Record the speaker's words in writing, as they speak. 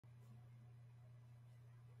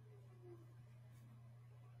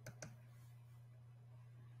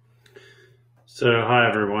So, hi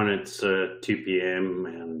everyone, it's 2 p.m.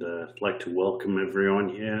 and I'd like to welcome everyone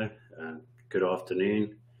here. Good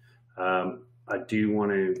afternoon. I do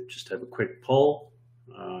want to just have a quick poll,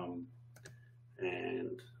 um,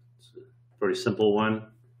 and it's a pretty simple one.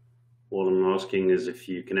 All I'm asking is if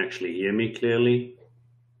you can actually hear me clearly.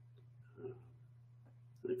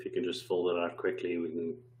 If you can just fill that out quickly,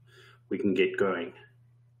 we can get going.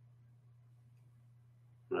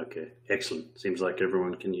 Okay, excellent. Seems like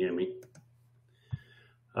everyone can hear me.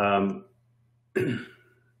 Um,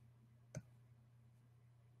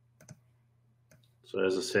 So,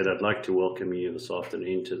 as I said, I'd like to welcome you this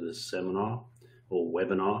afternoon to this seminar or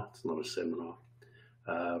webinar. It's not a seminar.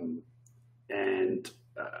 Um, and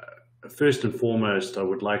First and foremost, I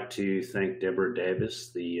would like to thank Deborah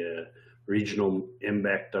Davis, the Regional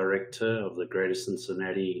MBAC Director of the Greater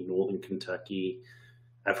Cincinnati, Northern Kentucky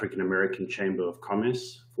African American Chamber of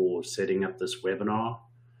Commerce, for setting up this webinar.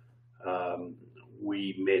 Um,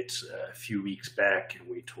 we met a few weeks back and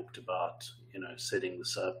we talked about setting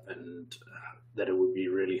this up, and that it would be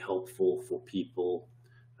really helpful for people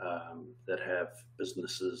that have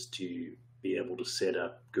businesses to be able to set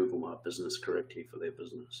up Google My Business correctly for their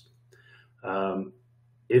business.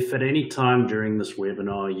 If at any time during this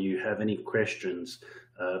webinar you have any questions,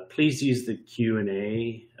 please use the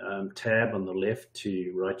Q&A tab on the left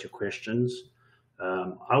to write your questions.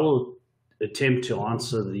 I will attempt to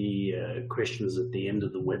answer the questions at the end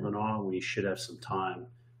of the webinar. We should have some time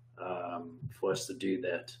for us to do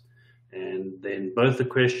that. And then both the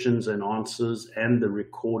questions and answers and the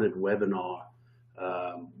recorded webinar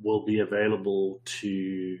will be available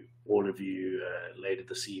to all of you later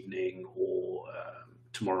this evening or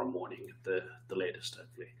tomorrow morning at the latest,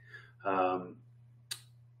 hopefully.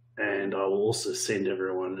 And I will also send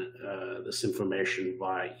everyone this information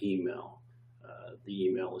via email, the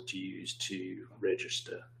email that you use to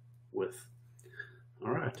register with.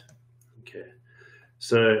 All right. Okay.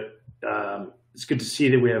 So it's good to see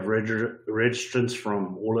that we have registrants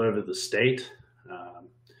from all over the state.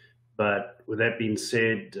 But with that being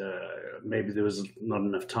said, maybe there was not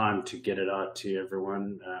enough time to get it out to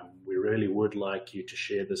everyone. We really would like you to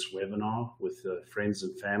share this webinar with friends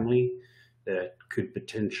and family that could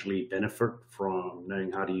potentially benefit from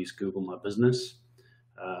knowing how to use Google My Business.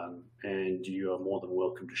 And you are more than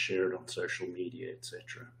welcome to share it on social media,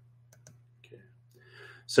 etc. Okay.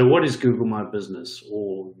 So what is Google My Business,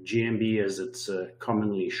 or GMB as it's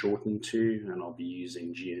commonly shortened to, and I'll be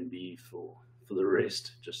using GMB for the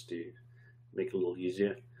rest just to make it a little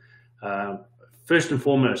easier. First and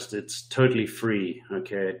foremost, it's totally free.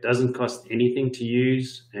 Okay, it doesn't cost anything to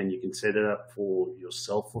use, and you can set it up for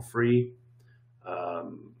yourself for free.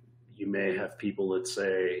 You may have people that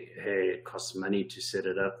say, hey, it costs money to set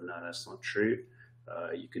it up. No, that's not true.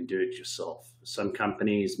 You can do it yourself. Some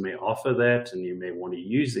companies may offer that, and you may want to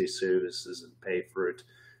use their services and pay for it,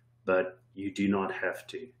 but you do not have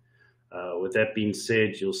to. With that being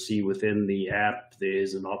said, you'll see within the app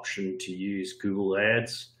there's an option to use Google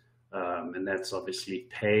Ads, and that's obviously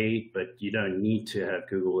paid, but you don't need to have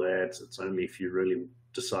Google Ads. It's only if you really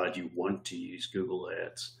decide you want to use Google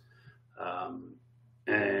Ads.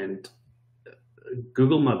 And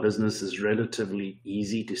Google My Business is relatively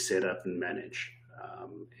easy to set up and manage.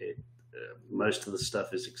 Most of the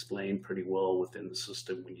stuff is explained pretty well within the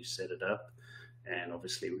system when you set it up. And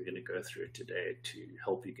obviously we're going to go through it today to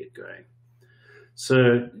help you get going.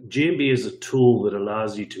 So GMB is a tool that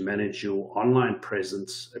allows you to manage your online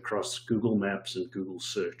presence across Google Maps and Google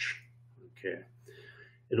Search. Okay.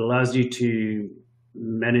 It allows you to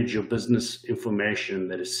manage your business information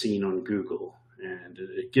that is seen on Google, and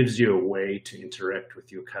it gives you a way to interact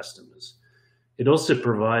with your customers. It also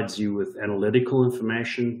provides you with analytical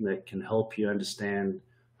information that can help you understand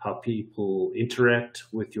how people interact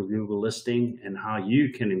with your Google listing and how you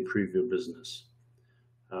can improve your business.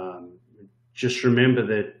 Just remember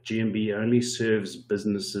that GMB only serves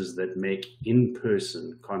businesses that make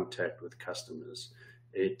in-person contact with customers.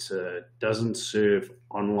 It doesn't serve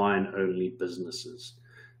online-only businesses.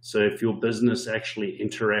 So if your business actually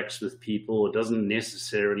interacts with people, it doesn't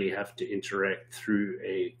necessarily have to interact through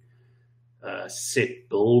a set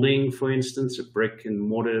building, for instance, a brick and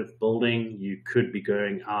mortar building. You could be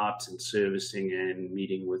going out and servicing and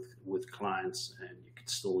meeting with clients, and you could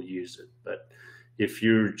still use it. But if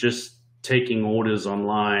you're just taking orders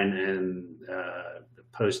online and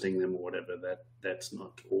posting them or whatever, that's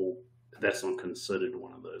not considered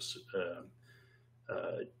one of those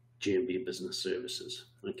GMB business services.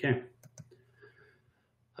 Okay.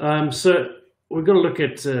 So we're going to look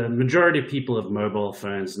at majority of people have mobile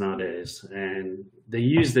phones nowadays, and they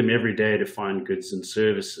use them every day to find goods and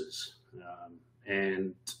services.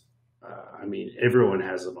 And I mean, everyone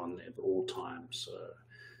has it on there at all times. So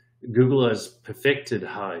Google has perfected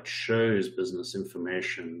how it shows business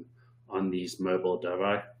information on these mobile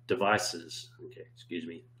devices. Okay, excuse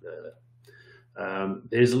me.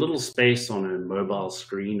 There's a little space on a mobile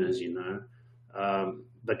screen, as you know,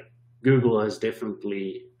 but Google has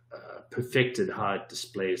definitely perfected how it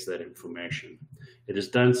displays that information. It has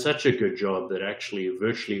done such a good job that actually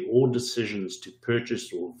virtually all decisions to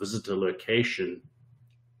purchase or visit a location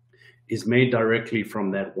is made directly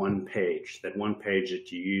from that one page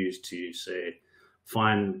that you use to, say,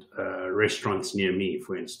 find restaurants near me,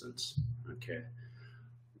 for instance. Okay.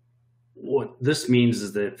 What this means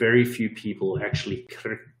is that very few people actually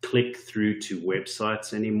click through to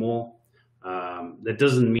websites anymore. That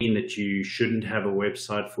doesn't mean that you shouldn't have a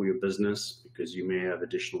website for your business, because you may have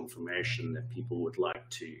additional information that people would like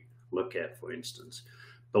to look at, for instance.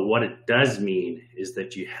 But what it does mean is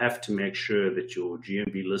that you have to make sure that your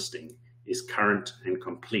GMB listing is current and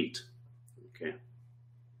complete. Okay.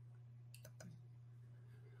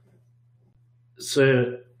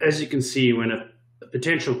 So as you can see, when a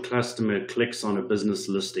potential customer clicks on a business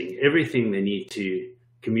listing, everything they need to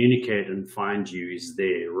communicate and find you is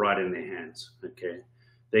there right in their hands. Okay.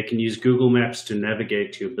 They can use Google Maps to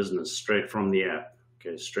navigate to your business straight from the app.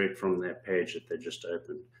 Okay, straight from that page that they just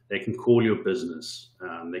opened. They can call your business.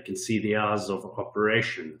 They can see the hours of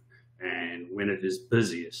operation and when it is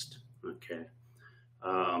busiest. Okay.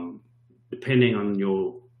 Depending on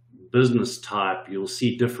your business type, you'll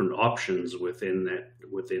see different options within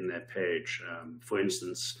that page. For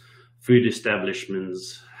instance, food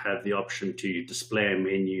establishments have the option to display a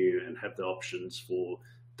menu and have the options for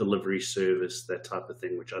delivery service, that type of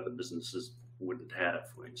thing, which other businesses wouldn't have.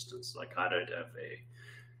 For instance, like I don't have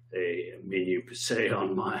a menu per se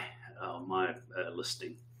on my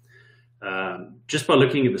listing. Just by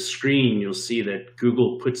looking at the screen, you'll see that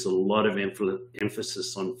Google puts a lot of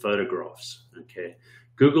emphasis on photographs. Okay,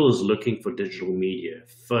 Google is looking for digital media,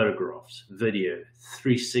 photographs, video,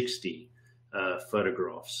 360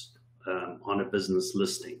 photographs on a business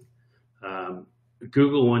listing.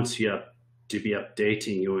 Google wants you to be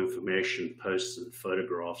updating your information, posts, and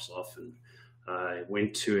photographs often. I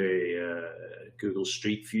went to a Google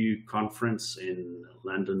Street View conference in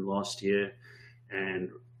London last year, and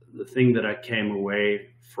the thing that I came away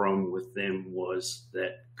from with them was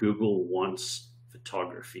that Google wants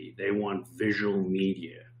photography. They want visual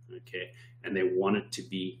media, okay, and they want it to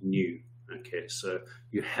be new, okay. So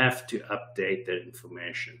you have to update that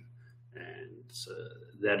information, and so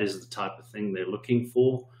that is the type of thing they're looking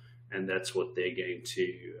for, and that's what they're going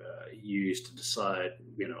to use to decide,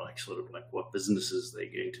 like sort of like what businesses they're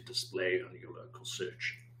going to display on your local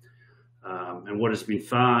search. And what has been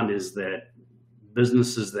found is that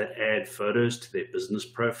businesses that add photos to their business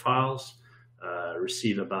profiles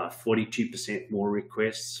receive about 42% more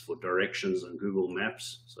requests for directions on Google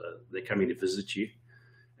Maps. So they're coming to visit you,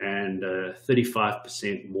 and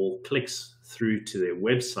 35% more clicks through to their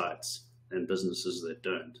websites than businesses that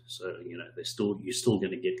don't. So, you're still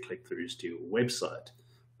going to get click-throughs to your website.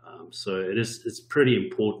 So it's pretty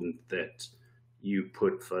important that you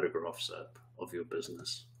put photographs up of your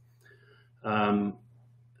business.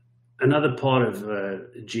 Another part of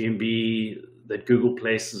GMB that Google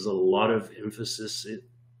places a lot of emphasis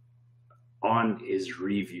on is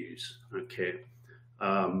reviews. Okay.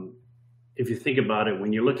 If you think about it,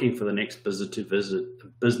 when you're looking for the next business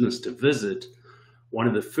to visit, one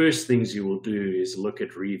of the first things you will do is look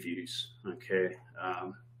at reviews. Okay.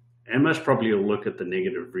 And most probably you'll look at the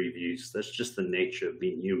negative reviews. That's just the nature of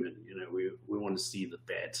being human. We want to see the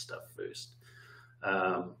bad stuff first.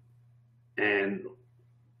 And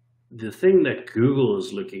the thing that Google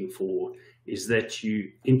is looking for is that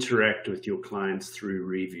you interact with your clients through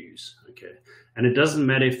reviews. Okay. And it doesn't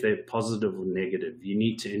matter if they're positive or negative. You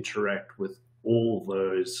need to interact with all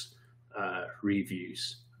those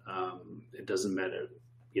reviews. It doesn't matter.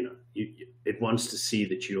 It wants to see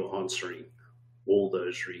that you're answering all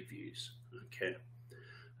those reviews. Okay.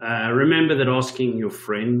 Remember that asking your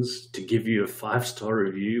friends to give you a 5-star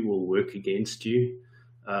review will work against you.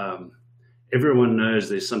 Everyone knows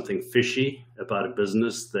there's something fishy about a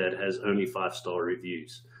business that has only 5-star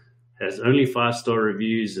reviews. Has only 5-star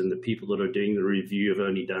reviews, and the people that are doing the review have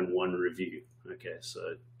only done one review. Okay, so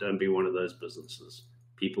don't be one of those businesses.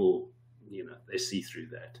 People, they see through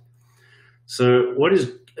that. So what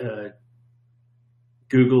is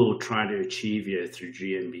Google trying to achieve here through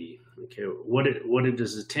GMB? Okay, what it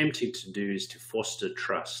is attempting to do is to foster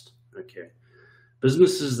trust. Okay,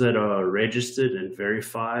 businesses that are registered and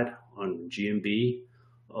verified on GMB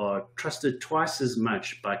are trusted twice as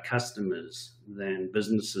much by customers than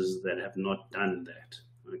businesses that have not done that.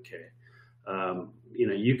 Okay.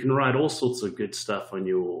 You can write all sorts of good stuff on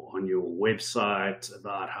your website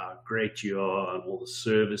about how great you are and all the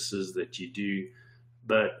services that you do,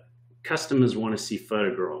 but customers want to see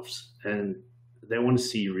photographs and they want to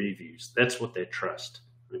see reviews. That's what they trust.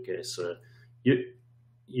 Okay, so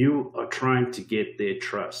you are trying to get their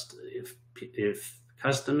trust. If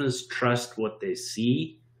customers trust what they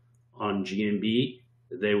see on GMB,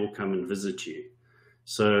 they will come and visit you.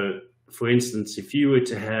 So, for instance, if you were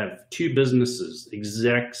to have two businesses,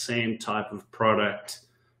 exact same type of product,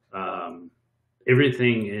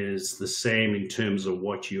 everything is the same in terms of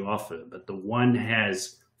what you offer, but the one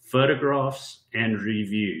has photographs and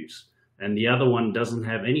reviews, and the other one doesn't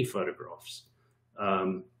have any photographs.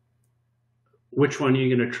 Which one are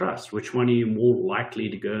you going to trust? Which one are you more likely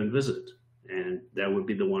to go and visit? And that would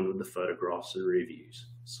be the one with the photographs and reviews.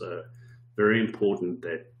 So very important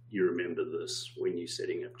that you remember this when you're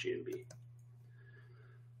setting up GMB.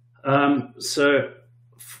 So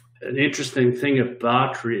an interesting thing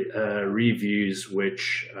about reviews,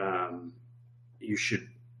 which you should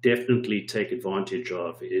definitely take advantage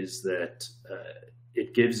of, is that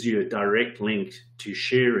it gives you a direct link to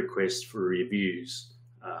share requests for reviews,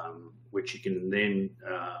 which you can then,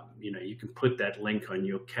 you can put that link on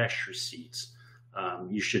your cash receipts.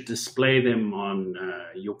 You should display them on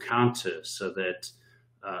your counter so that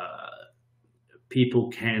people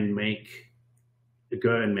can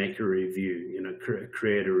go and make a review,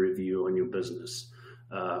 create a review on your business.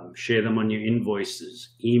 Share them on your invoices,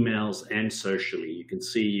 emails, and socially. You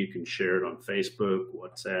can share it on Facebook,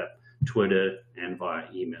 WhatsApp, Twitter, and via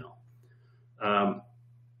email.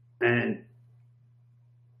 And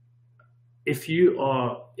if you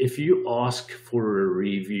ask for a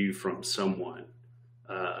review from someone,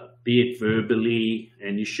 be it verbally,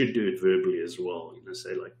 and you should do it verbally as well,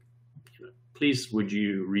 say like, please, would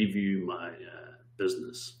you review my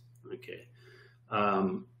business? Okay.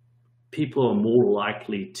 People are more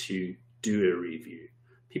likely to do a review.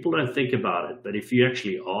 People don't think about it, but if you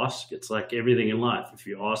actually ask, it's like everything in life. If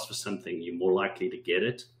you ask for something, you're more likely to get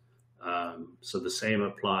it. So the same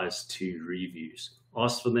applies to reviews.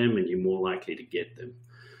 Ask for them and you're more likely to get them.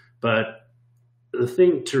 But the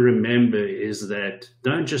thing to remember is that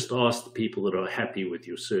don't just ask the people that are happy with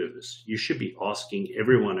your service. You should be asking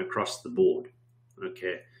everyone across the board.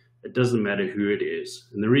 Okay. It doesn't matter who it is.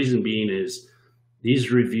 And the reason being is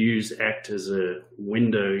these reviews act as a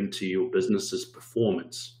window into your business's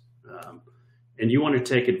performance. And you want to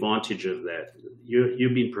take advantage of that.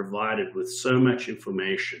 You've been provided with so much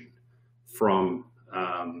information from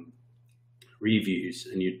reviews,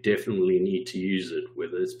 and you definitely need to use it,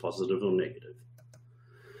 whether it's positive or negative.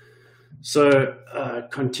 So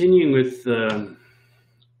continuing with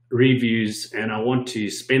reviews, and I want to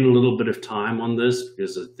spend a little bit of time on this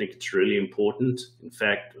because I think it's really important. In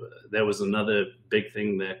fact, that was another big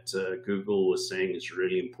thing that Google was saying is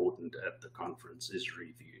really important at the conference is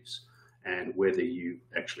reviews and whether you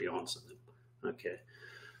actually answer them. Okay.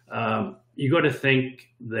 You got to think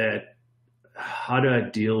that, how do I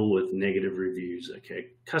deal with negative reviews? Okay.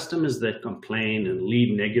 Customers that complain and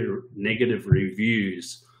leave negative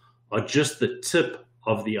reviews are just the tip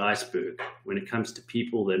of the iceberg when it comes to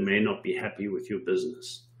people that may not be happy with your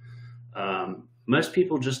business. Most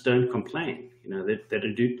people just don't complain.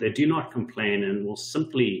 They do not complain and will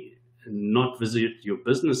simply not visit your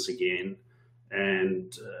business again,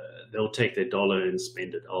 and they'll take their dollar and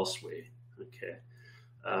spend it elsewhere. Okay.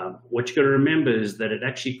 What you got to remember is that it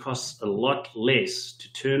actually costs a lot less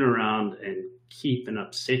to turn around and keep an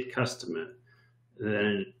upset customer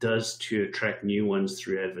than it does to attract new ones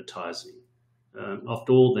through advertising.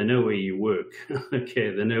 After all, they know where you work. Okay,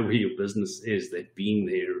 they know where your business is. They've been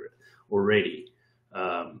there already.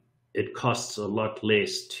 It costs a lot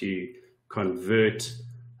less to convert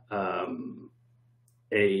a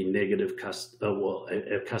negative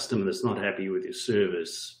a customer that's not happy with your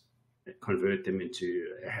service, convert them into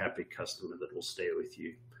a happy customer that will stay with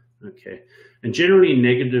you. Okay. And generally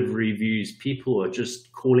negative reviews, people are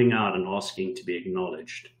just calling out and asking to be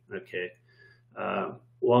acknowledged. Okay.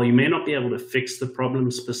 While you may not be able to fix the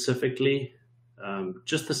problem specifically,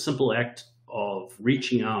 just the simple act of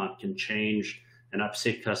reaching out can change an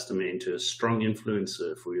upset customer into a strong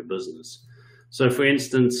influencer for your business. So for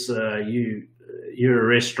instance, you're a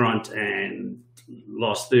restaurant and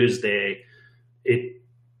last Thursday,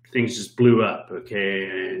 things just blew up, okay,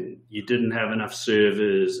 and you didn't have enough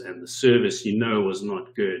servers and the service was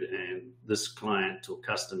not good, and this client or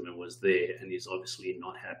customer was there and he's obviously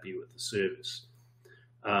not happy with the service.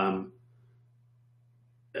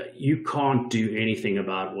 You can't do anything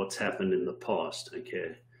about what's happened in the past,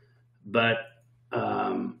 okay, but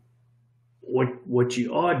what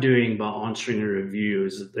you are doing by answering a review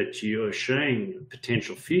is that you are showing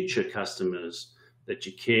potential future customers that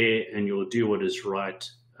you care and you'll do what is right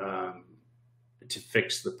um, to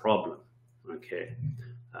fix the problem. Okay.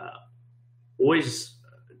 Uh, Always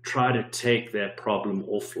try to take that problem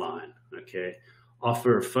offline. Okay.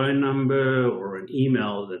 Offer a phone number or an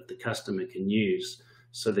email that the customer can use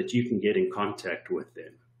so that you can get in contact with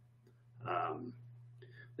them. Um,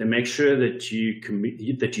 then make sure that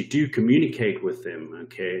that you do communicate with them.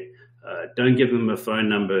 Okay. Don't give them a phone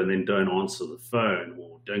number and then don't answer the phone,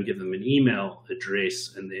 or don't give them an email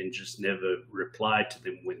address and then just never reply to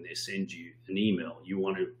them when they send you an email. You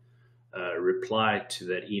want to reply to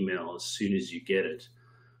that email as soon as you get it.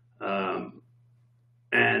 Um,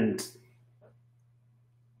 and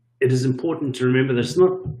it is important to remember that it's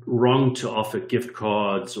not wrong to offer gift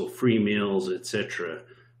cards or free meals, etc.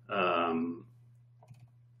 Um,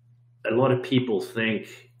 a lot of people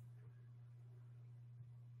think,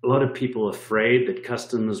 a lot of people are afraid that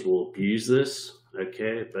customers will abuse this.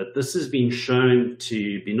 Okay, but this has been shown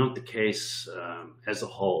to be not the case as a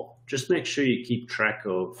whole. Just make sure you keep track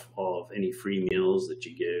of any free meals that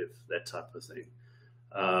you give, that type of thing.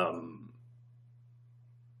 Um,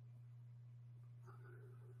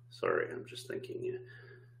 Sorry, I'm just thinking here.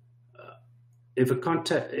 If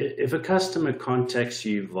a customer contacts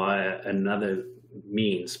you via another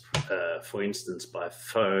means, for instance, by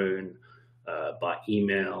phone, by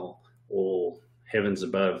email, or heavens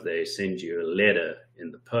above, they send you a letter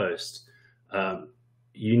in the post, um,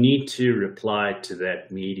 you need to reply to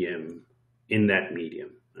that medium in that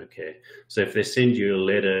medium. Okay, so if they send you a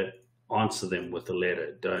letter, answer them with a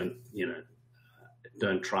letter. Don't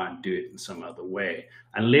try and do it in some other way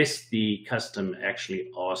unless the customer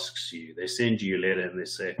actually asks you. They send you a letter and they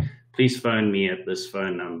say, please phone me at this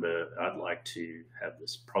phone number, I'd like to have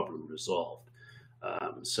this problem resolved.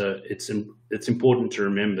 So it's important to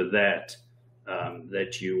remember that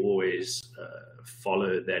that you always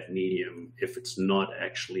follow that medium if it's not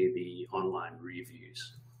actually the online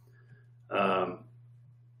reviews. um,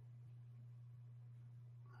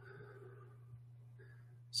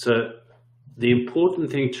 so the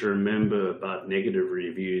important thing to remember about negative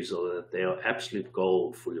reviews are that they are absolute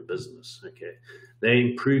gold for your business. Okay, they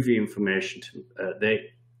improve your information.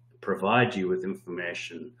 They provide you with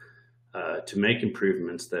information to make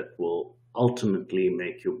improvements that will ultimately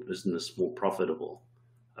make your business more profitable.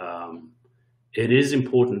 Um, it is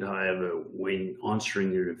important, however, when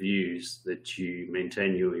answering the reviews, that you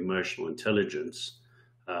maintain your emotional intelligence.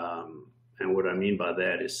 Um, and what I mean by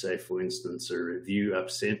that is, say, for instance, a review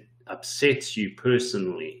upsets you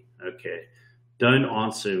personally. Okay, don't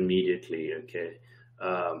answer immediately. Okay,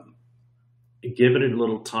 um, give it a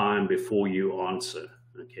little time before you answer.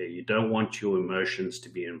 Okay, you don't want your emotions to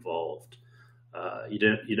be involved.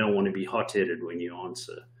 You don't want to be hot-headed when you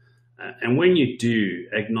answer. And when you do,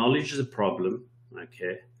 acknowledge the problem.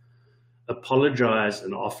 Okay, apologize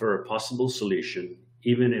and offer a possible solution,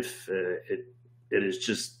 even if it is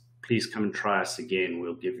just, please come and try us again.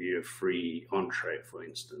 We'll give you a free entree, for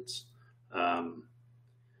instance. Um,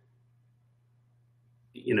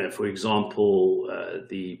 for example,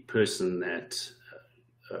 the person that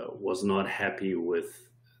was not happy with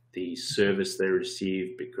the service they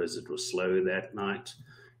received because it was slow that night,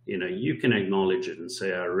 you can acknowledge it and say,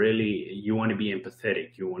 you want to be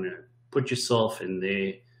empathetic. You want to put yourself in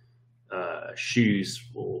their shoes,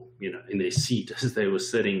 or, in their seat as they were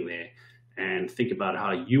sitting there, and think about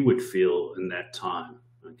how you would feel in that time.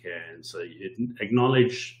 Okay. And so you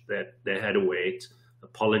acknowledge that they had to wait,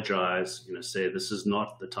 apologize, say, this is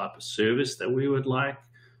not the type of service that we would like.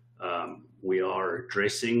 We are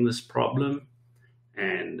addressing this problem,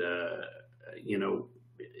 and you know,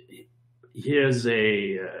 here's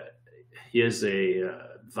a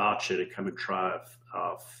voucher to come and try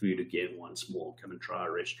our food again once more. Come and try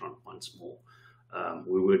our restaurant once more.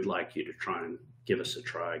 We would like you to try and give us a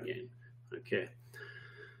try again. Okay.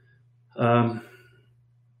 And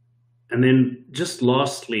then just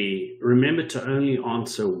lastly, remember to only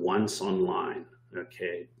answer once online.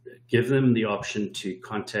 Okay. Give them the option to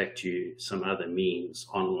contact you some other means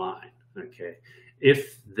online. Okay.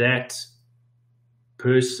 If that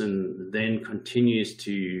person then continues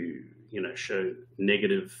to, show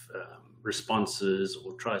negative responses,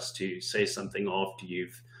 or tries to say something after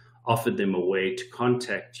you've offered them a way to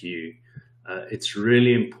contact you, it's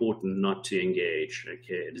really important not to engage.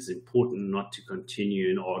 Okay, it is important not to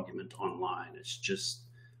continue an argument online. It just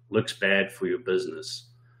looks bad for your business.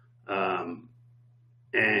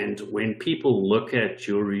 And when people look at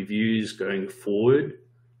your reviews going forward,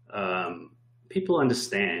 people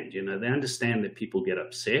understand. They understand that people get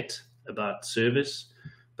upset about service,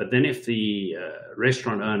 But then if the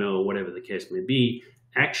restaurant owner or whatever the case may be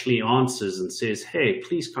actually answers and says, hey,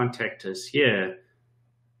 please contact us here,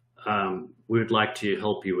 we would like to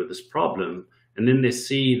help you with this problem, and then they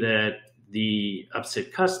see that the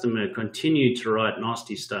upset customer continued to write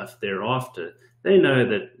nasty stuff thereafter, they know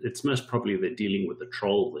that it's most probably they're dealing with a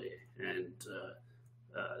troll there, and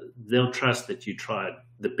they'll trust that you tried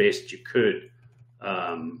the best you could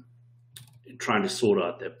trying to sort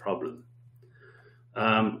out that problem.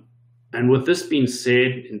 And with this being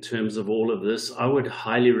said, in terms of all of this, I would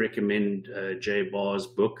highly recommend Jay Barr's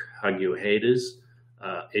book, Hug Your Haters.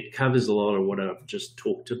 It covers a lot of what I've just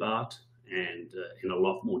talked about, and in a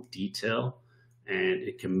lot more detail, and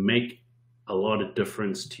it can make a lot of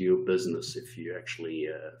difference to your business if you actually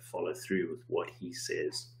follow through with what he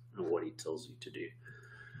says and what he tells you to do.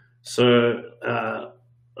 So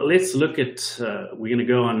let's look at, we're going to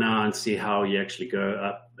go on now and see how you actually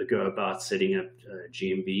go about setting up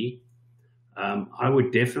GMB. I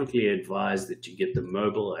would definitely advise that you get the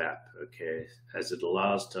mobile app, okay, as it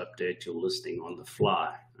allows to update your listing on the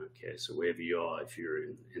fly, okay, so wherever you are, if you're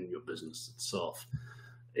in your business itself.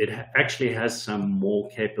 It actually has some more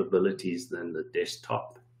capabilities than the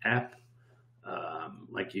desktop app.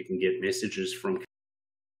 Like you can get messages from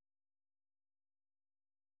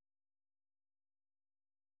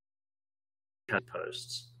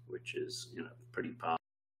posts, which is, you know, pretty powerful.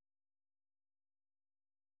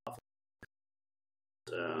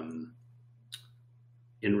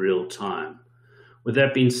 In real time. With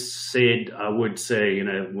that being said, I would say, you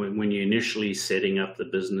know, when you're initially setting up the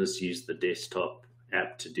business, use the desktop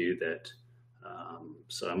app to do that.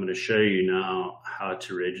 So I'm going to show you now how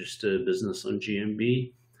to register a business on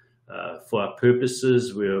GMB. For our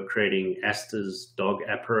purposes, we're creating Asta's dog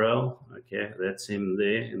apparel. Okay, that's him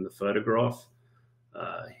there in the photograph.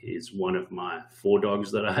 He's one of my 4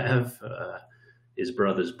 dogs that I have. His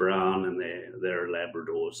brother's brown, and they're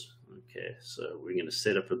Labradors. Okay, so we're going to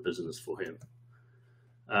set up a business for him.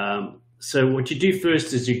 So what you do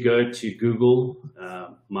first is you go to Google,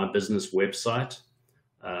 my business website.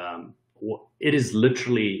 It is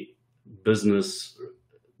literally business,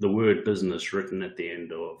 the word business written at the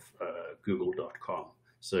end of google.com.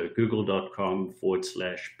 So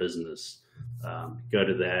google.com/business. Go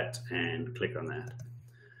to that and click on that.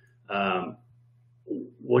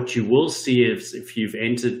 What you will see is if you've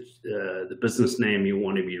entered the business name you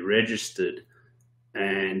want to be registered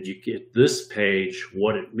and you get this page,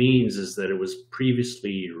 what it means is that it was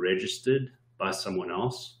previously registered by someone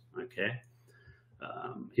else, okay?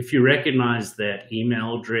 If you recognize that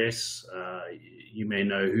email address, you may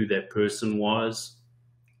know who that person was,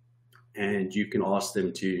 and you can ask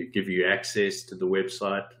them to give you access to the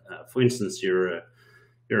website. For instance, you're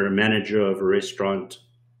a manager of a restaurant,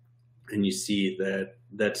 and you see that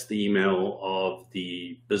that's the email of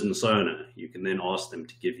the business owner. You can then ask them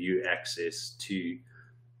to give you access to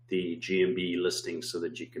the GMB listing so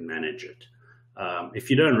that you can manage it. If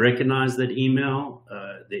you don't recognize that email,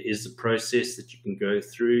 there is a process that you can go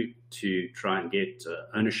through to try and get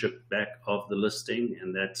ownership back of the listing,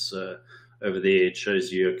 and that's over there. It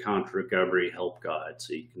shows you account recovery help guide,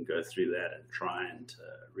 so you can go through that and try and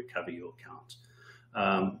recover your account.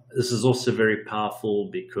 This is also very powerful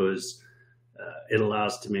because it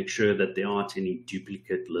allows to make sure that there aren't any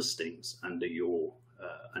duplicate listings under your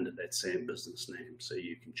under that same business name, so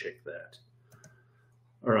you can check that.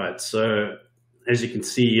 All right, so as you can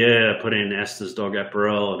see here, I put in Asta's dog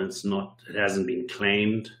apparel, and it hasn't been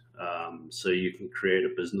claimed, so you can create a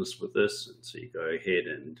business with this. And so you go ahead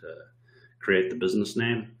and create the business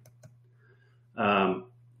name.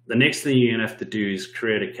 The next thing you're going to have to do is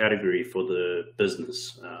create a category for the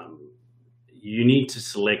business. You need to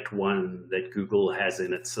select one that Google has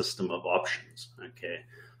in its system of options. Okay,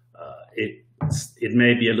 it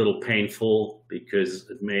may be a little painful because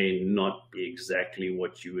it may not be exactly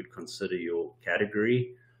what you would consider your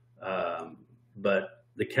category, but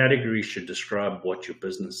the category should describe what your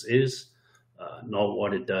business is, not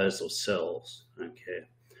what it does or sells. Okay,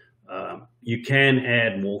 you can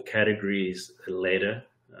add more categories later.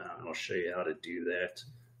 I'll show you how to do that,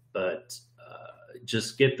 but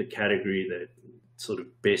just get the category that sort of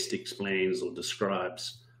best explains or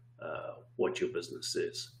describes what your business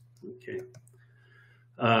is. Okay.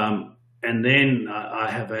 And then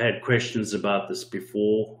I have had questions about this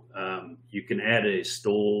before. You can add a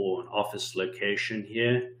store or an office location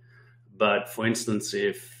here, but for instance,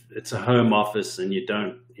 if it's a home office and you're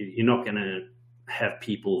not going to have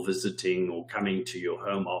people visiting or coming to your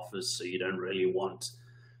home office, so you don't really want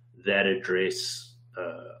that address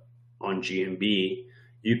on GMB,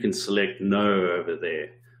 you can select no over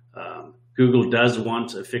there. Google does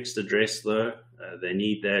want a fixed address though. They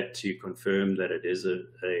need that to confirm that it is a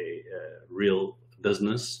real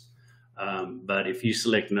business. But if you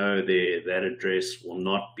select no there, that address will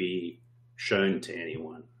not be shown to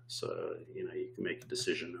anyone. So, you can make a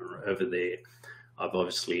decision. Over there, I've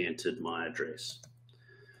obviously entered my address.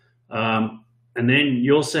 And then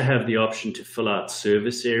you also have the option to fill out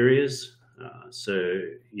service areas. So,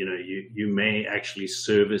 you may actually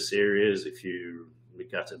service areas if you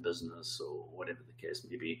got a business or whatever the case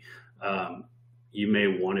may be. You may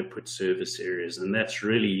want to put service areas, and that's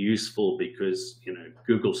really useful because,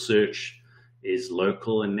 Google search is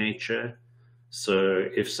local in nature. So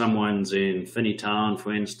if someone's in Finneytown,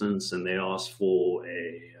 for instance, and they ask for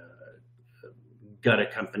a gutter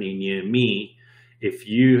company near me, if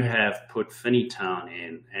you have put Finneytown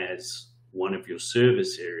in as one of your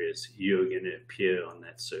service areas, you're going to appear on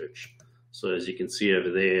that search. So as you can see over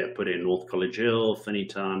there, I put in North College Hill,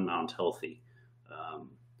 Finneytown, Mount Healthy.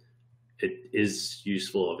 It is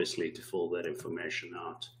useful, obviously, to fill that information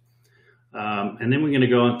out. And then we're going to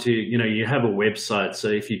go on to, you have a website. So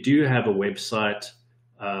if you do have a website,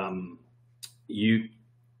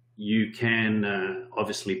 you can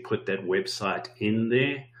obviously put that website in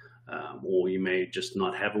there, or you may just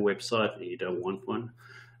not have a website and you don't want one.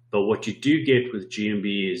 But what you do get with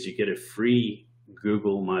GMB is you get a free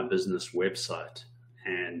Google My Business website,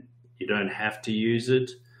 and you don't have to use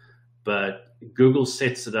it, but Google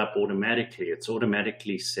sets it up automatically. It's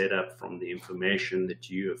automatically set up from the information that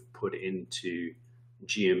you have put into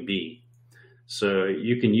GMB. So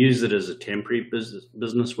you can use it as a temporary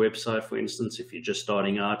business website, for instance, if you're just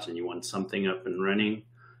starting out and you want something up and running,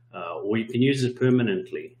 or you can use it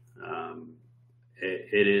permanently.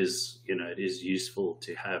 It is useful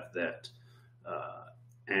to have that.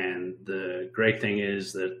 And the great thing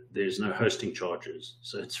is that there's no hosting charges,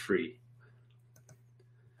 so it's free.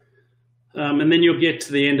 And then you'll get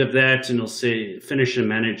to the end of that and it'll say finish and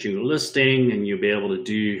managing your listing, and you'll be able to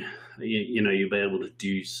do, you'll be able to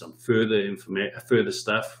do some further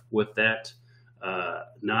stuff with that.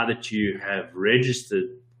 Now that you have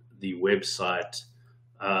registered the website,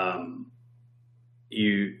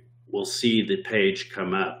 you will see the page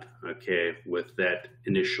come up, okay, with that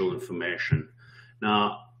initial information.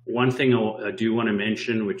 Now, one thing I do want to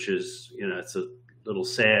mention, which is, it's a little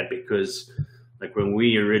sad because like when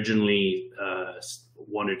we originally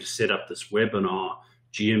wanted to set up this webinar,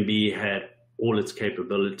 GMB had all its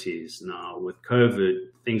capabilities. Now with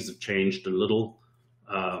COVID, things have changed a little.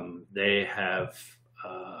 They have,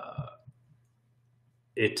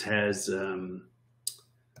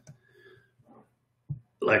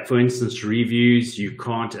 like for instance, reviews, you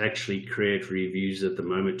can't actually create reviews at the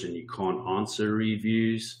moment, and you can't answer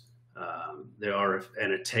reviews.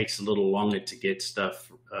 And it takes a little longer to get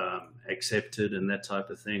stuff accepted and that type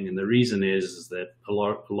of thing. And the reason is that a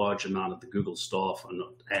large amount of the Google staff are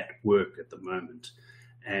not at work at the moment.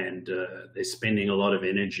 And they're spending a lot of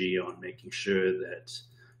energy on making sure that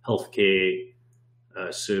healthcare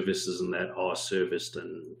services and that are serviced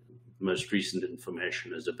and most recent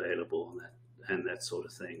information is available and that sort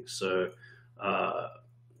of thing. So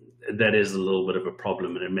that is a little bit of a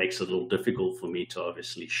problem, and it makes it a little difficult for me to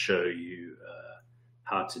obviously show you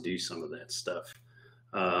how to do some of that stuff.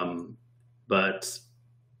 But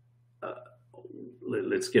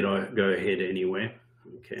let's go ahead anyway.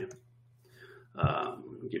 Okay.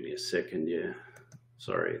 Give me a second. Yeah.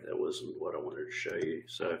 Sorry, that wasn't what I wanted to show you.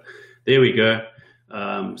 So there we go.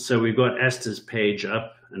 So we've got Asta's page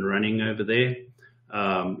up and running over there.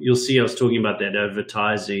 You'll see I was talking about that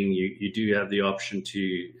advertising. You do have the option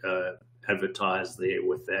to advertise there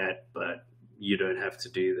with that, but you don't have to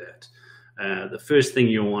do that. The first thing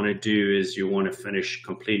you want to do is you want to finish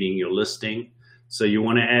completing your listing. So you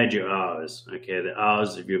want to add your hours, okay, the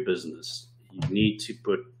hours of your business. You need to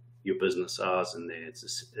put your business hours in there.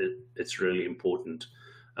 It's really important.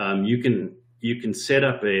 You can set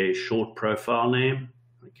up a short profile name,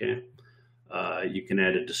 okay. You can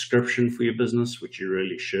add a description for your business, which you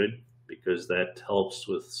really should, because that helps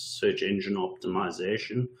with search engine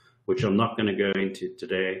optimization, which I'm not going to go into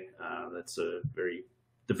today. That's a very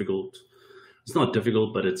difficult. It's not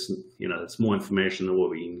difficult, but it's more information than what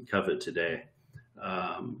we can cover today.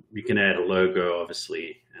 You can add a logo,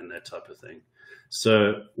 obviously, and that type of thing.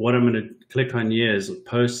 So what I'm going to click on here is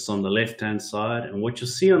posts on the left-hand side, and what you'll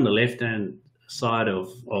see on the left-hand side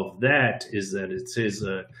of that is that it says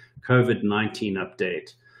a COVID-19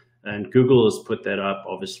 update, and Google has put that up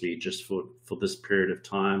obviously just for this period of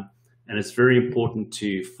time, and it's very important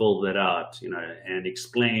to fill that out, and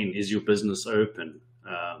explain, is your business open?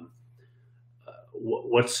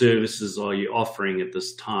 What services are you offering at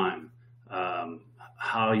this time?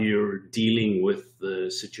 how you're dealing with the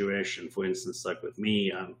situation. For instance, like with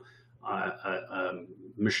me, I'm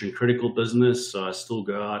mission critical business, so I still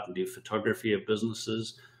go out and do photography of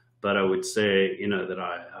businesses. But I would say, that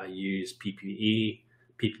I use PPE,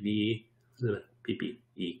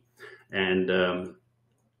 and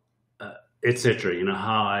etc.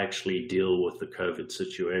 How I actually deal with the COVID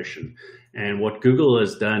situation. And what Google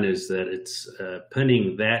has done is that it's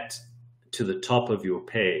pinning that to the top of your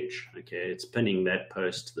page. Okay, it's pinning that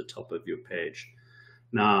post to the top of your page.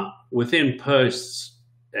 Now, within posts,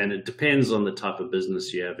 and it depends on the type of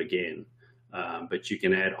business you have again, but you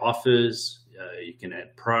can add offers, you can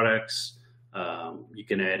add products, you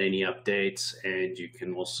can add any updates, and you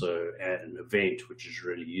can also add an event, which is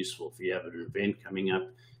really useful. If you have an event coming up,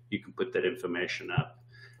 you can put that information up.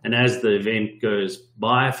 And as the event goes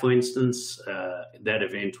by, for instance, that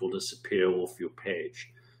event will disappear off your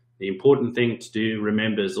page. The important thing to do,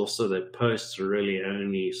 remember, is also that posts are really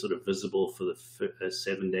only sort of visible for the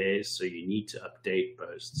 7 days, so you need to update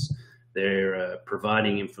posts. They're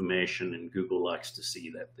providing information, and Google likes to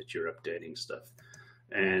see that you're updating stuff.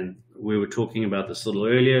 And we were talking about this a little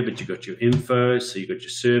earlier, but you got your info, so you got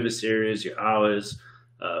your service areas, your hours,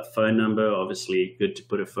 phone number, obviously good to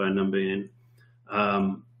put a phone number in,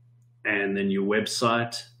 and then your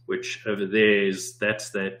website, which over there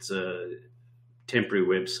that's that temporary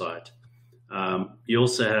website. You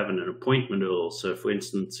also have an appointment URL. So for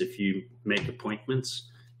instance, if you make appointments,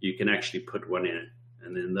 you can actually put one in,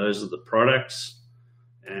 and then those are the products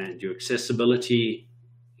and your accessibility,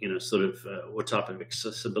 sort of what type of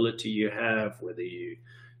accessibility you have, whether you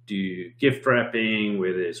do gift wrapping,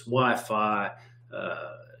 whether it's Wi-Fi,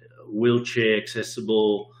 wheelchair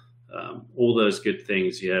accessible, all those good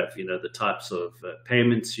things you have, the types of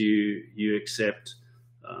payments you accept.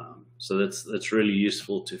 So that's really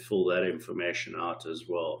useful to fill that information out as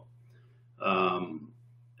well.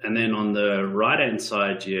 And then on the right-hand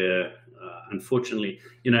side here, unfortunately,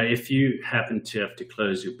 if you happen to have to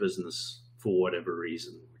close your business for whatever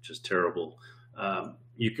reason, which is terrible,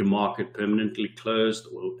 you can mark it permanently closed,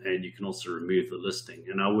 and you can also remove the listing.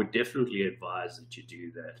 And I would definitely advise that you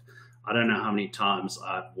do that. I don't know how many times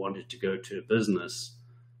I've wanted to go to a business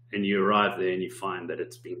and you arrive there and you find that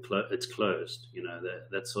it's closed.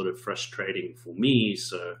 That's sort of frustrating for me,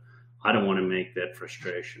 so I don't want to make that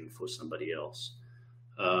frustration for somebody else.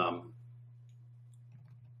 Okay,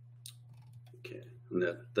 and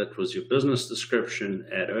that was your business description,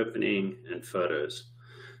 ad opening, and photos.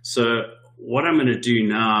 So what I'm going to do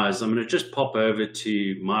now is I'm going to just pop over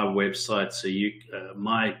to my website, so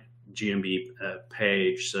my GMB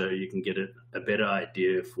page, so you can get a better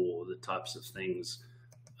idea for the types of things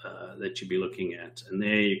that you'll be looking at. And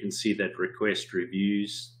there you can see that request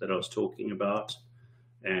reviews that I was talking about.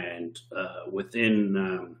 And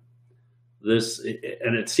within this,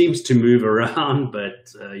 and it seems to move around,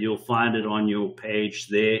 but you'll find it on your page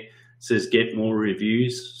there. It says get more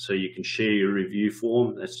reviews, so you can share your review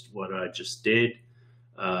form. That's what I just did.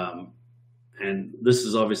 And this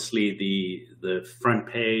is obviously the front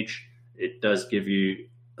page. It does give you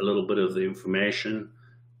a little bit of the information.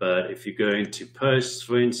 But if you go into posts,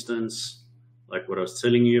 for instance, like what I was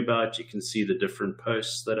telling you about, you can see the different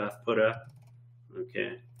posts that I've put up,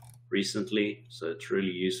 okay, recently. So it's really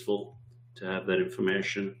useful to have that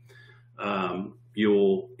information.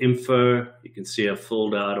 Your info, you can see I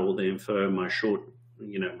filled out all the info. My shortening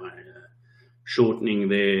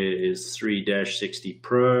there is 3-60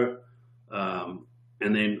 Pro.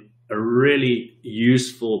 And then a really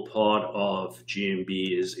useful part of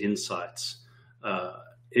GMB is insights.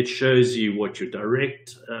 It shows you what your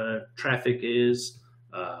direct traffic is,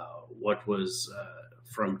 what was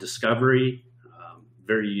from discovery,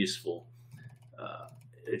 very useful.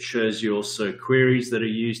 It shows you also queries that are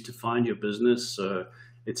used to find your business. So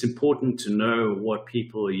it's important to know what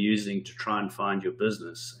people are using to try and find your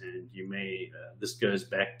business. And you may, this goes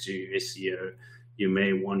back to SEO, you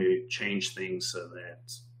may want to change things so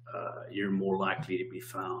that you're more likely to be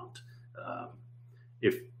found.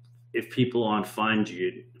 If people aren't finding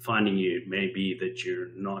you, it may be that you're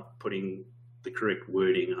not putting the correct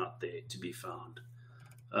wording out there to be found.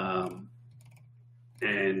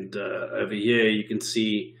 And over here, you can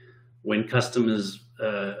see when customers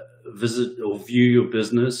visit or view your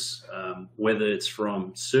business, whether it's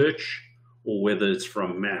from search or whether it's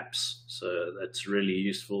from maps. So that's really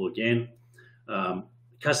useful again.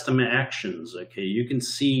 Customer actions, okay, you can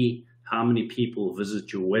see how many people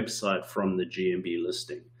visit your website from the GMB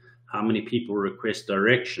listing, how many people request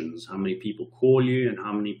directions, how many people call you, and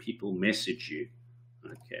how many people message you,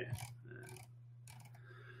 okay.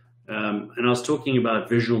 And I was talking about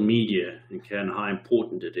visual media, okay, and how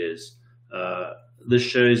important it is. This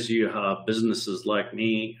shows you how businesses like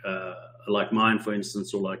me, like mine, for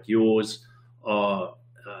instance, or like yours, are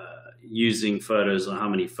using photos, or how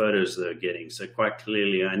many photos they're getting. So quite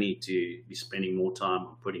clearly, I need to be spending more time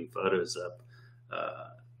on putting photos up.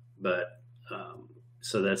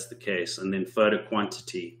 So that's the case. And then photo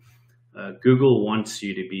quantity. Google wants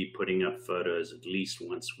you to be putting up photos at least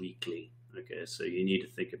once weekly. Okay, so you need to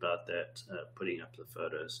think about that, putting up the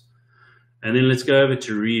photos. And then let's go over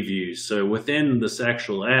to reviews. So within this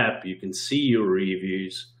actual app, you can see your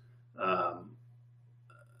reviews.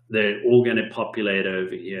 They're all going to populate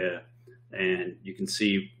over here, and you can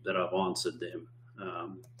see that I've answered them.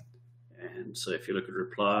 And so if you look at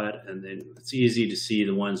replied, and then it's easy to see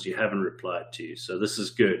the ones you haven't replied to. So this is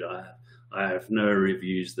good. I have no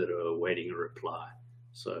reviews that are awaiting a reply.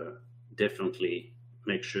 So definitely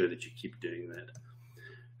make sure that you keep doing that.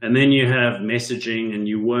 And then you have messaging, and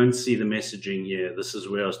you won't see the messaging here. This is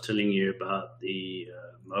where I was telling you about the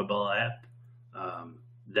mobile app.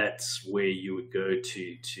 That's where you would go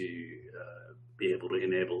to be able to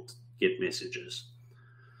enable to get messages.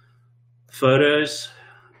 Photos,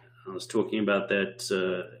 I was talking about that,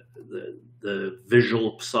 the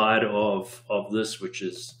visual side of this, which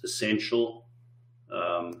is essential.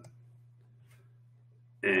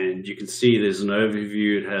 And you can see there's an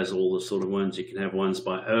overview. It has all the sort of ones. You can have ones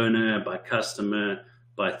by owner, by customer,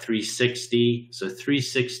 by 360. So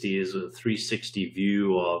 360 is a 360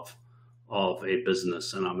 view of a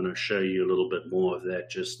business, and I'm going to show you a little bit more of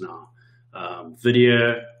that just now.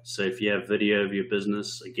 Video, so if you have video of your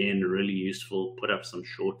business, again, really useful. Put up some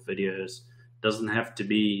short videos. Doesn't have to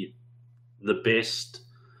be the best.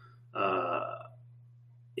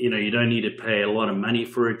 You don't need to pay a lot of money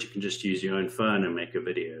for it. You can just use your own phone and make a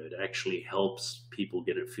video. It actually helps people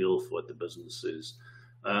get a feel for what the business is.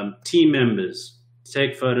 Team members,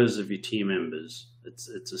 take photos of your team members.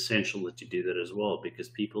 It's essential that you do that as well, because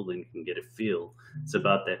people then can get a feel. It's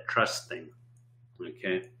about that trust thing.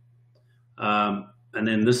 Okay. And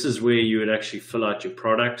then this is where you would actually fill out your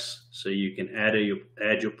products. So you can add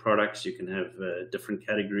your products. You can have different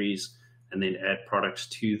categories and then add products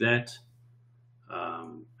to that.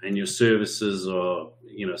 And your services are,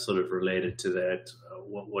 sort of related to that.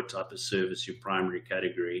 What type of service, your primary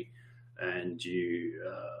category, and you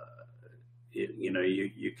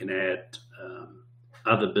can add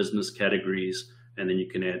other business categories, and then you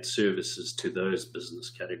can add services to those business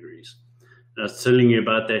categories. And I was telling you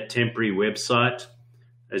about that temporary website.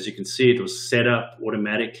 As you can see, it was set up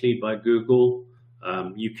automatically by Google.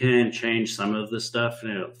 You can change some of the stuff,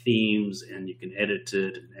 themes, and you can edit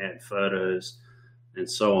it and add photos and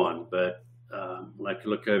so on. But like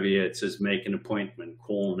look over here, it says make an appointment,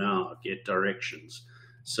 call now, get directions.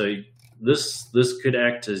 So this could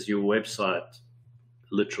act as your website,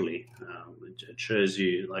 literally. It shows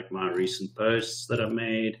you like my recent posts that I've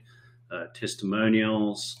made,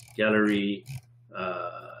 testimonials, gallery,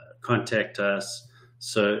 contact us.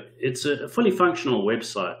 So it's a fully functional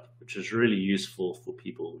website, which is really useful for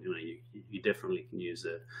people. You definitely can use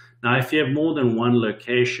it. Now, if you have more than one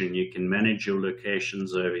location, you can manage your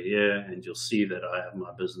locations over here, and you'll see that I have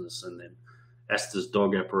my business, and then Astor's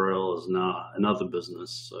Dog Apparel is now another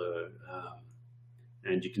business. So,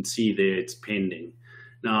 and you can see there it's pending.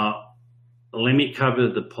 Now, let me cover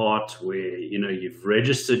the part where, you've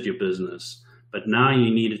registered your business, but now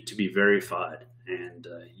you need it to be verified, and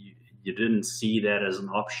you didn't see that as an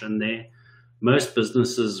option there. Most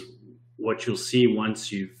businesses, what you'll see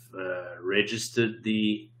once you've registered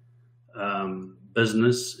the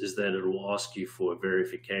business is that it will ask you for a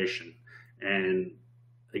verification. And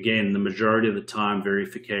again, the majority of the time,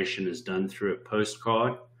 verification is done through a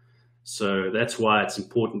postcard. So that's why it's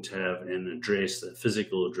important to have an address, a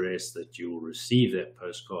physical address that you will receive that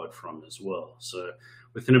postcard from as well. So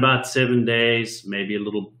within about 7 days, maybe a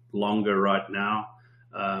little longer right now,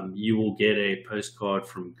 you will get a postcard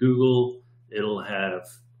from Google. It'll have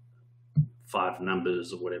 5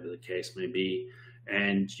 numbers or whatever the case may be.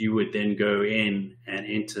 And you would then go in and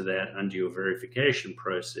enter that under your verification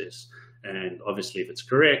process. And obviously, if it's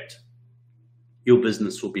correct, your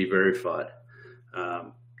business will be verified.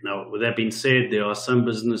 Now, with that being said, there are some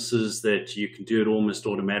businesses that you can do it almost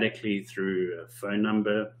automatically through a phone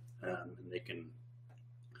number, and they can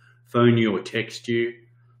phone you or text you.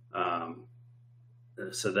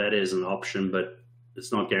 So that is an option, but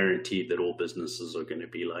it's not guaranteed that all businesses are going to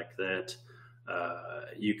be like that.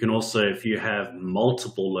 You can also, if you have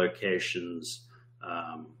multiple locations,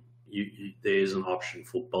 there's an option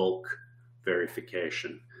for bulk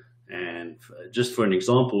verification. And just for an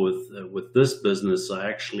example, with this business,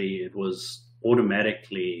 it was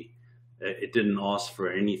automatically, it didn't ask for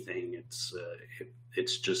anything.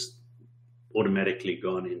 It's just automatically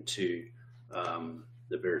gone into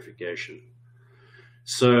the verification.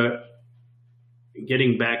 So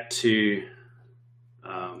getting back to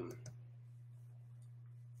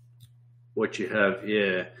what you have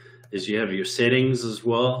here is you have your settings as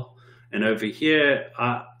well. And over here,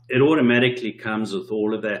 it automatically comes with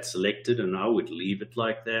all of that selected, and I would leave it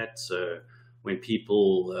like that. So when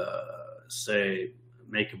people say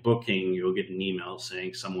make a booking, you'll get an email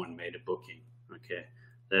saying someone made a booking. Okay,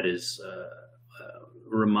 that is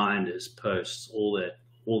reminders, posts, all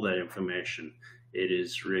that information. It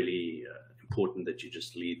is really important that you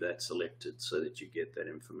just leave that selected so that you get that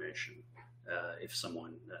information if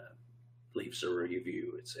someone leaves a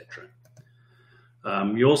review, etc.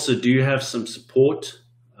 You also do have some support.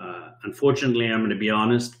 Unfortunately, I'm going to be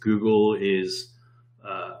honest, Google is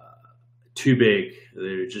too big.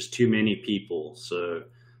 There are just too many people. So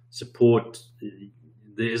support,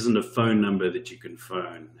 there isn't a phone number that you can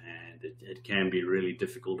phone, and it can be really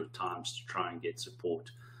difficult at times to try and get support.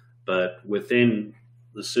 But within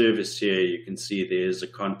the service here, you can see there's a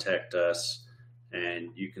contact us, and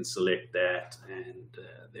you can select that, and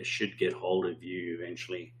they should get hold of you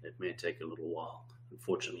eventually. It may take a little while,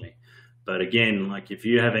 unfortunately. But again, like if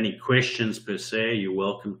you have any questions per se, you're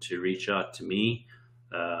welcome to reach out to me.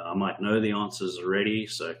 I might know the answers already,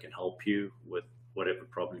 so I can help you with whatever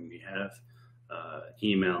problem you have.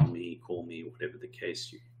 Email me, call me, whatever the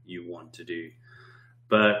case you want to do.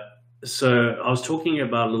 But so I was talking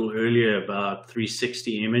about a little earlier about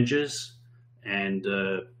 360 images and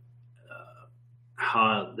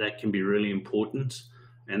how that can be really important,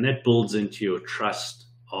 and that builds into your trust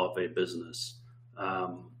of a business.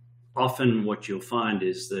 Often what you'll find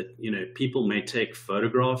is that, people may take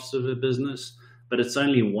photographs of a business, but it's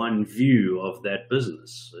only one view of that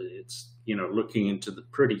business. It's, looking into the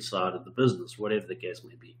pretty side of the business, whatever the case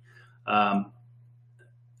may be.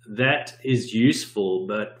 That is useful,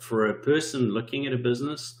 but for a person looking at a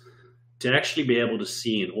business, to actually be able to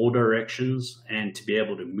see in all directions and to be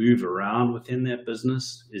able to move around within that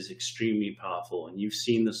business is extremely powerful. And you've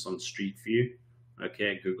seen this on Street View,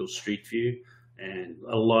 okay, Google Street View. And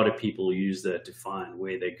a lot of people use that to find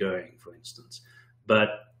where they're going, for instance. But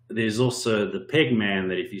there's also the peg man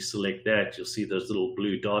that if you select that, you'll see those little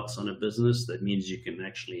blue dots on a business. That means you can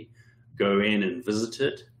actually go in and visit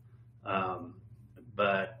it.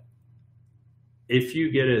 But if you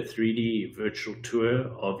get a 3D virtual tour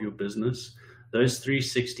of your business, those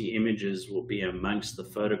 360 images will be amongst the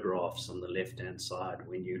photographs on the left-hand side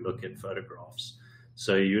when you look at photographs.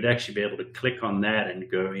 So you'd actually be able to click on that and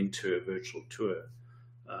go into a virtual tour.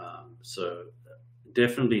 So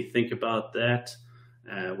definitely think about that.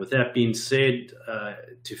 With that being said,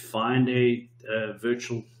 to find a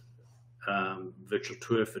virtual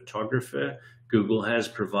tour photographer, Google has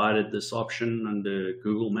provided this option under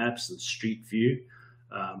Google Maps and Street View.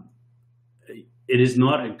 It is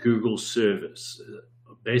not a Google service.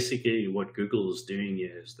 Basically, what Google is doing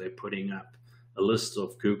is they're putting up a list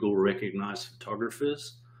of Google recognized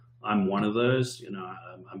photographers. I'm one of those.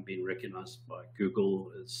 I'm being recognized by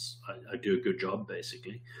Google. I do a good job,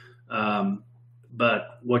 basically.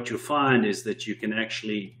 But what you'll find is that you can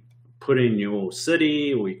actually put in your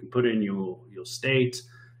city, or you can put in your state,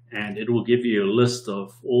 and it will give you a list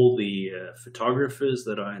of all the photographers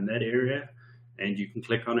that are in that area, and you can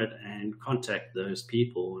click on it and contact those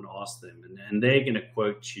people and ask them, and they're going to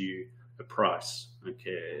quote you a price.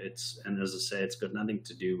 Okay, and as I say, it's got nothing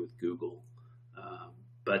to do with Google,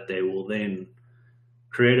 but they will then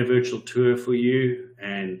create a virtual tour for you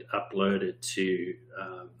and upload it to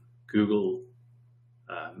Google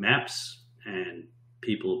Maps, and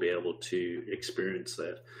people will be able to experience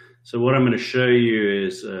that. So what I'm going to show you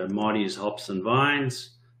is Marty's Hops and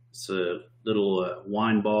Vines. It's a little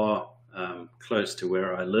wine bar close to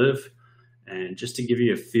where I live. And just to give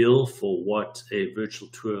you a feel for what a virtual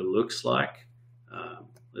tour looks like,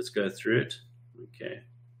 let's go through it. Okay.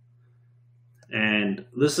 And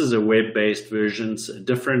this is a web-based version. So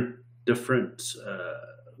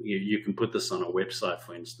you can put this on a website,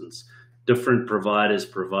 for instance. Different providers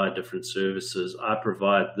provide different services. I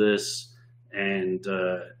provide this, and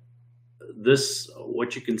this,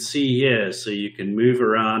 what you can see here, so you can move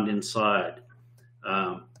around inside.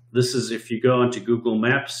 This is, if you go onto Google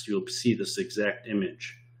Maps, you'll see this exact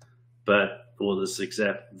image, or this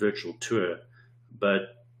exact virtual tour.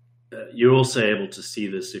 But you're also able to see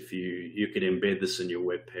this if you could embed this in your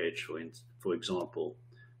web page, for example.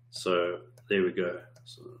 So there we go.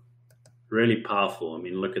 So really powerful. I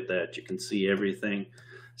mean, look at that. You can see everything.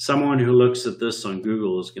 Someone who looks at this on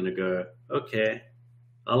Google is going to go, okay,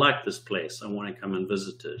 I like this place. I want to come and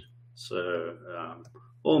visit it. So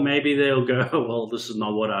Or maybe they'll go, well, this is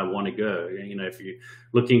not what I want to go. You know, if you're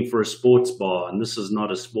looking for a sports bar and this is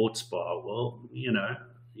not a sports bar, well, you know,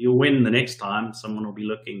 you'll win the next time. Someone will be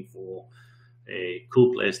looking for a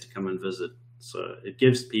cool place to come and visit. So it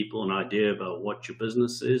gives people an idea about what your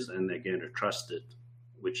business is, and they're going to trust it,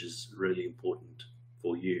 which is really important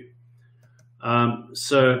for you.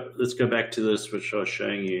 So let's go back to this, which I was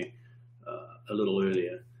showing you a little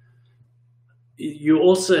earlier. You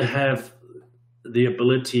also have the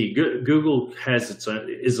ability, Google has its own,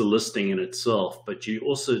 is a listing in itself, but you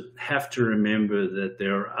also have to remember that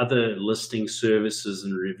there are other listing services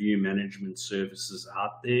and review management services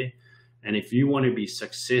out there. And if you want to be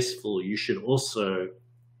successful, you should also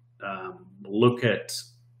look at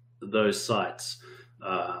those sites.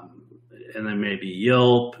 And then maybe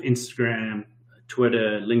Yelp, Instagram,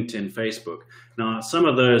 Twitter, LinkedIn, Facebook. Now, some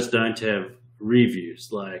of those don't have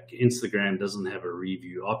reviews, like Instagram doesn't have a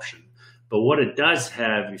review option. But what it does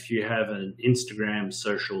have, if you have an Instagram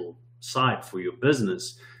social site for your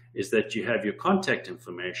business, is that you have your contact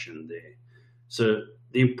information there. So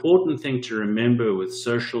the important thing to remember with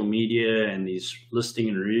social media and these listing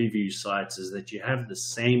and review sites is that you have the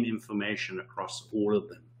same information across all of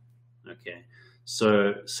them. Okay,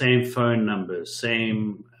 so same phone numbers,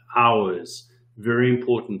 same hours, very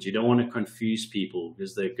important. You don't want to confuse people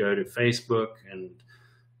because they go to Facebook and,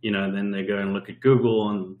 you know, then they go and look at Google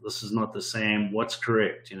and this is not the same. What's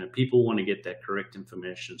correct? You know, people want to get that correct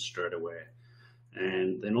information straight away.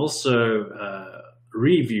 And then also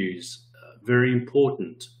reviews, very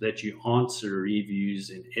important that you answer reviews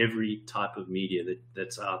in every type of media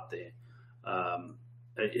that's out there.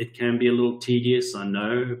 It can be a little tedious, I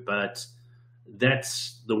know, but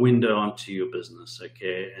that's the window onto your business,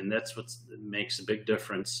 okay? And that's what makes a big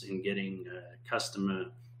difference in getting customer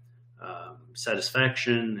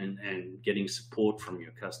satisfaction and getting support from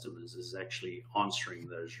your customers, is actually answering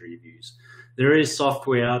those reviews. There is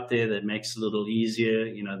software out there that makes it a little easier,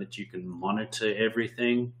 you know, that you can monitor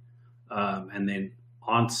everything and then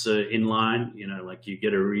answer inline. You know, like you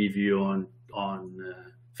get a review on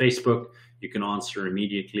Facebook, you can answer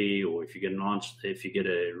immediately, or if you get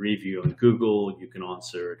a review on Google, you can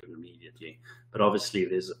answer it immediately. But obviously,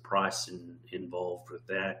 there's a price involved with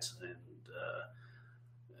that, and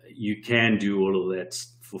you can do all of that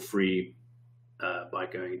for free by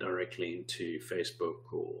going directly into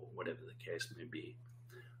Facebook or whatever the case may be.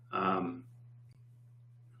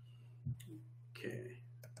 Okay.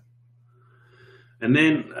 And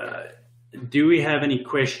then, do we have any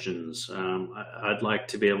questions? I'd like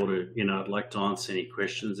to be able to, you know, I'd like to answer any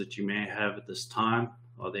questions that you may have at this time.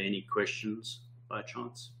 Are there any questions by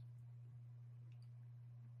chance?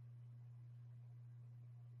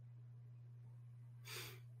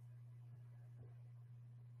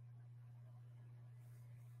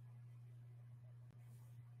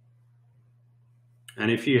 And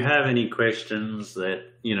if you have any questions that,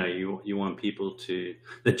 you know, you want people to,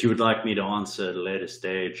 that you would like me to answer at a later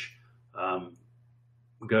stage,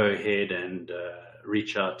 go ahead and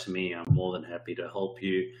reach out to me. I'm more than happy to help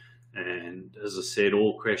you. And as I said,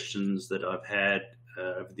 all questions that I've had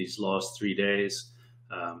over these last 3 days,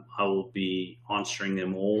 I will be answering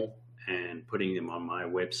them all and putting them on my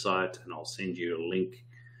website, and I'll send you a link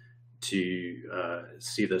to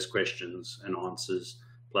see those questions and answers,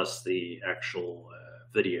 plus the actual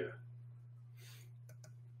video.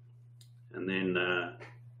 And then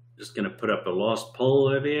just going to put up a last poll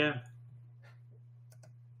over here.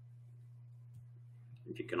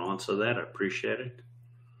 If you can answer that, I appreciate it.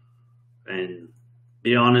 And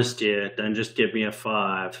be honest here, don't just give me a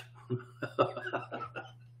 5.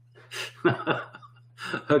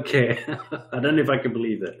 Okay, I don't know if I can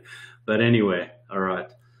believe it, but anyway, all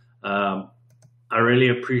right. I really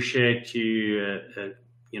appreciate you,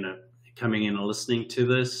 you know, coming in and listening to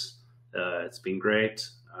this. It's been great.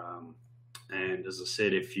 And as I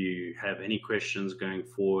said, if you have any questions going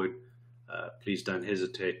forward, please don't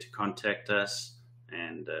hesitate to contact us,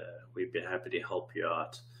 and we'd be happy to help you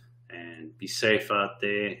out. And be safe out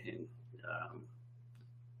there. And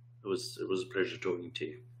it was a pleasure talking to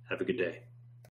you. Have a good day.